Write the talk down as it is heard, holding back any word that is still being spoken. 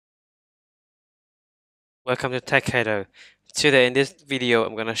Welcome to Tech Hater. Today in this video,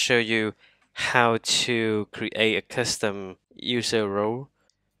 I'm gonna show you how to create a custom user role,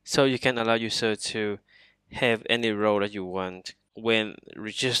 so you can allow user to have any role that you want when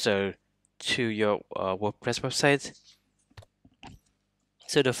register to your WordPress website.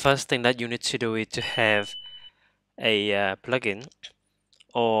 So the first thing that you need to do is to have a plugin,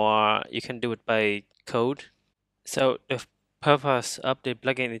 or you can do it by code. So the purpose of the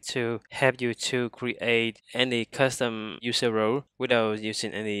plugin is to help you to create any custom user role without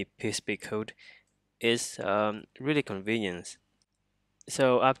using any PHP code. It's really convenient.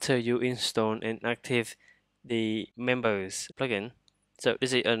 So after you install and active the members plugin, so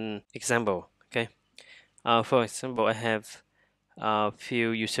this is an example. Okay. For example, I have a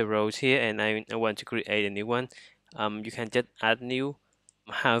few user roles here, and I want to create a new one. You can just add new.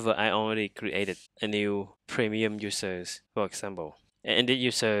 However, I already created a new premium users, for example, and the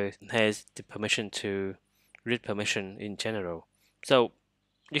user has the permission to read permission in general. So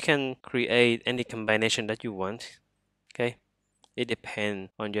you can create any combination that you want. Okay, it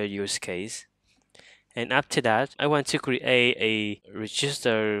depends on your use case. And after that, I want to create a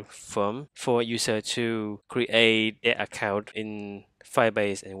register form for user to create their account in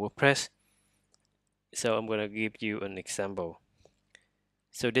Firebase and WordPress. So I'm gonna give you an example.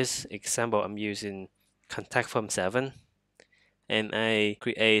 So this example, I'm using contact form 7, and I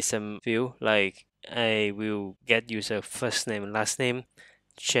create some field like I will get user first name and last name,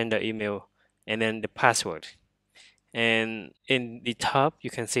 gender, email, and then the password. And in the top, you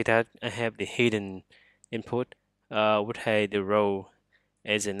can see that I have the hidden input, would have the role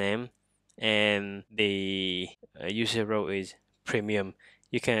as a name, and the user role is premium.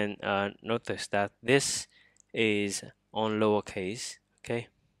 You can notice that this is on lowercase, okay?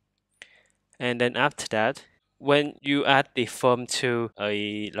 And then after that, when you add the form to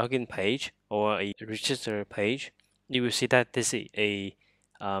a login page or a register page, you will see that this is a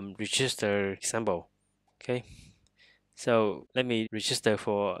register example, okay? So let me register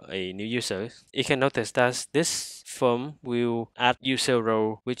for a new user. You can notice that this form will add user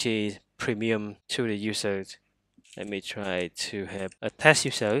role, which is premium, to the user. Let me try to have a test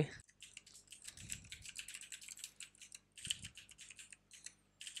user.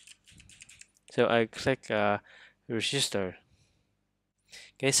 So I click register.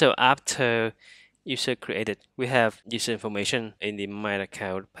 Okay, so after user created, we have user information in the My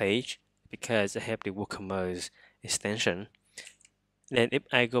Account page because I have the WooCommerce extension. Then if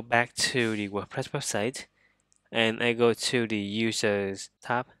I go back to the WordPress website and I go to the users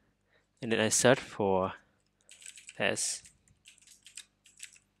tab, and then I search for test.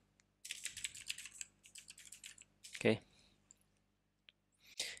 Okay,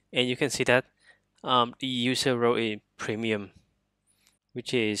 and you can see that the user role is premium,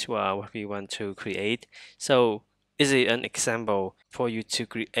 which is what we want to create. So this is an example for you to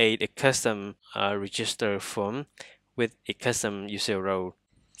create a custom register form with a custom user role.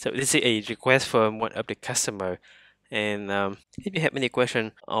 So this is a request from one of the customer. And if you have any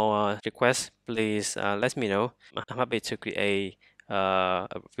question or request, please let me know. I'm happy to create a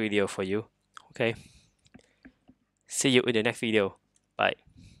video for you. Okay. See you in the next video. Bye.